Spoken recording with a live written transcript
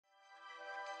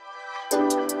Alright,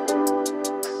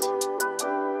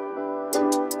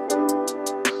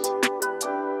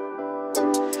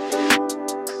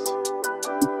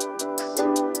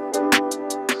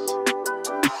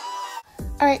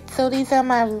 so these are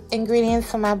my ingredients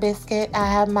for my biscuit.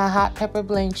 I have my hot pepper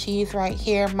blend cheese right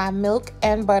here. My milk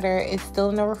and butter is still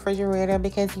in the refrigerator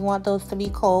because you want those to be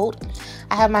cold.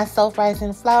 I have my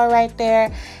self-rising flour right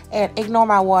there, and ignore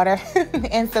my water,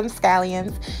 and some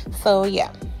scallions. So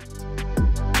yeah.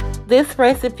 This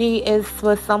recipe is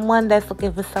for someone that's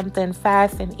looking for something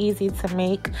fast and easy to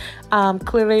make.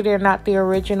 Clearly they're not the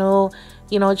original,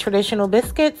 traditional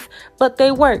biscuits, but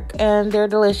they work and they're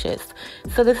delicious.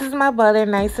 So this is my butter,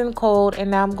 nice and cold,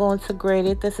 and now I'm going to grate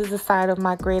it. This is the side of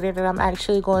my grater that I'm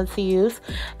actually going to use,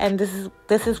 and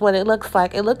this is what it looks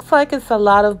like. It looks like it's a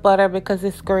lot of butter because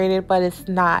it's grated, but it's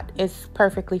not. It's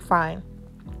perfectly fine.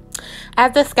 I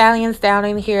have the scallions down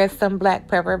in here, some black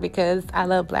pepper because I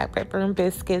love black pepper and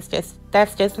biscuits.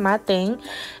 That's just my thing.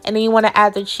 And then you want to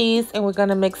add the cheese, and we're going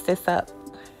to mix this up.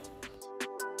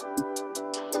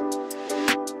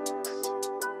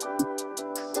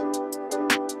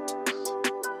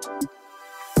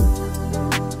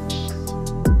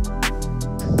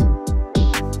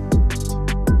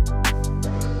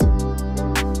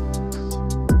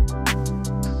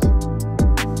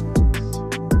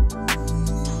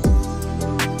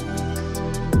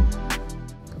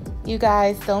 You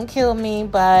guys, don't kill me,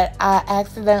 but I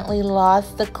accidentally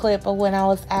lost the clip of when I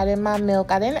was adding my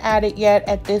milk. I didn't add it yet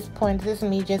at this point. This is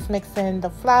me just mixing the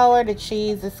flour, the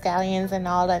cheese, the scallions, and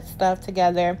all that stuff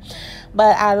together.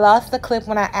 But I lost the clip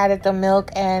when I added the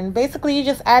milk, and basically you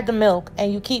just add the milk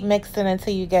and you keep mixing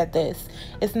until you get this.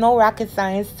 It's no rocket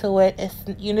science to it.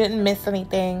 You didn't miss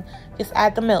anything. Just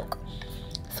add the milk.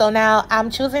 So now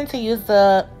I'm choosing to use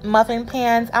the muffin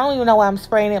pans. I don't even know why I'm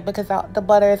spraying it because the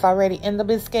butter is already in the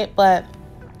biscuit, but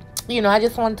I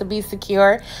just want it to be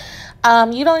secure.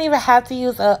 You don't even have to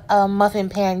use a muffin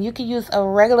pan. You can use a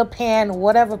regular pan,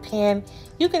 whatever pan.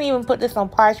 You can even put this on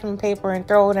parchment paper and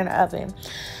throw it in the oven.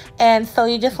 And so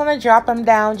you just want to drop them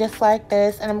down just like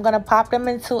this. And I'm going to pop them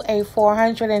into a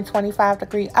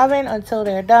 425-degree oven until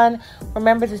they're done.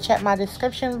 Remember to check my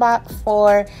description box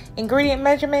for ingredient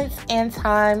measurements and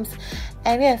times.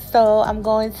 And yes, so I'm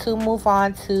going to move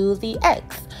on to the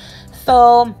eggs.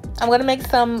 So I'm going to make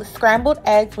some scrambled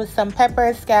eggs with some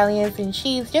pepper, scallions, and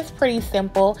cheese. Just pretty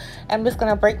simple. I'm just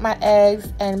going to break my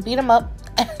eggs and beat them up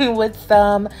with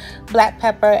some black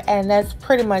pepper. And that's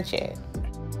pretty much it.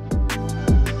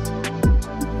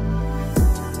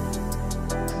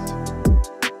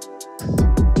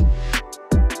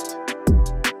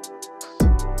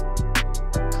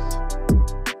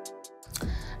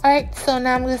 Alright, so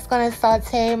now I'm just going to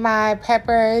saute my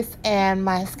peppers and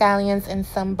my scallions in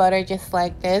some butter just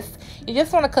like this. You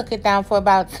just want to cook it down for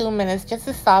about 2 minutes just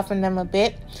to soften them a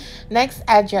bit. Next,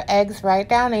 add your eggs right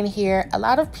down in here. A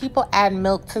lot of people add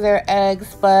milk to their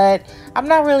eggs, but I'm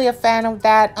not really a fan of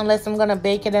that unless I'm going to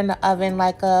bake it in the oven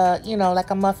like a, like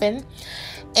a muffin.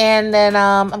 And then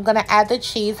I'm going to add the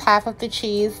cheese, half of the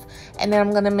cheese, and then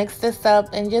I'm going to mix this up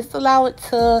and just allow it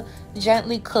to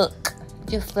gently cook.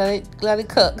 Just let it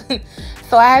cook.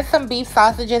 So I had some beef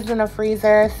sausages in the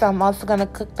freezer, so I'm also going to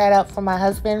cook that up for my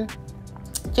husband.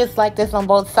 Just like this on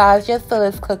both sides, just so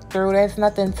it's cooked through. There's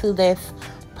nothing to this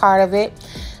part of it.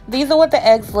 These are what the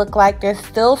eggs look like. They're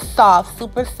still soft,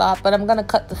 super soft, but I'm going to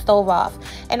cut the stove off.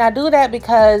 And I do that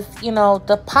because,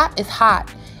 the pot is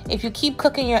hot. If you keep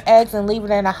cooking your eggs and leave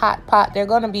it in a hot pot, they're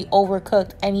going to be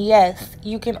overcooked. And yes,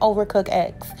 you can overcook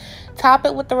eggs. Top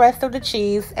it with the rest of the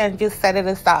cheese and just set it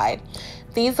aside.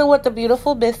 These are what the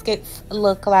beautiful biscuits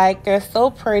look like. They're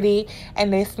so pretty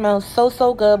and they smell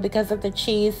so good because of the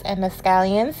cheese and the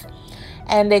scallions.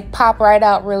 And they pop right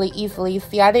out really easily.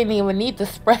 See, I didn't even need to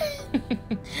spray.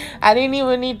 I didn't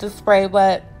even need to spray,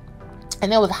 but...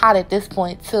 And it was hot at this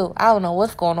point too. I don't know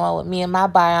what's going on with me and my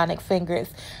bionic fingers.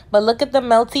 But look at the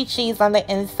melty cheese on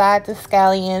the inside, the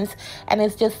scallions. And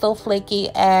it's just so flaky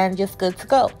and just good to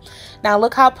go. Now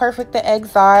look how perfect the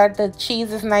eggs are. The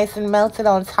cheese is nice and melted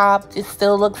on top. It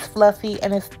still looks fluffy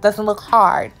and it doesn't look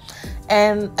hard.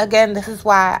 And again, this is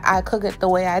why I cook it the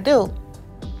way I do.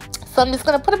 So I'm just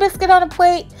going to put a biscuit on a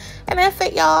plate. And that's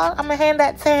it, y'all. I'm going to hand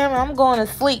that to him and I'm going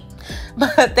to sleep.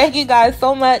 But thank you guys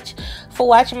so much for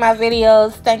watching my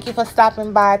videos. Thank you for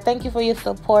stopping by. Thank you for your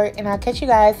support. And I'll catch you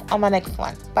guys on my next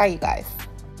one. Bye, you guys.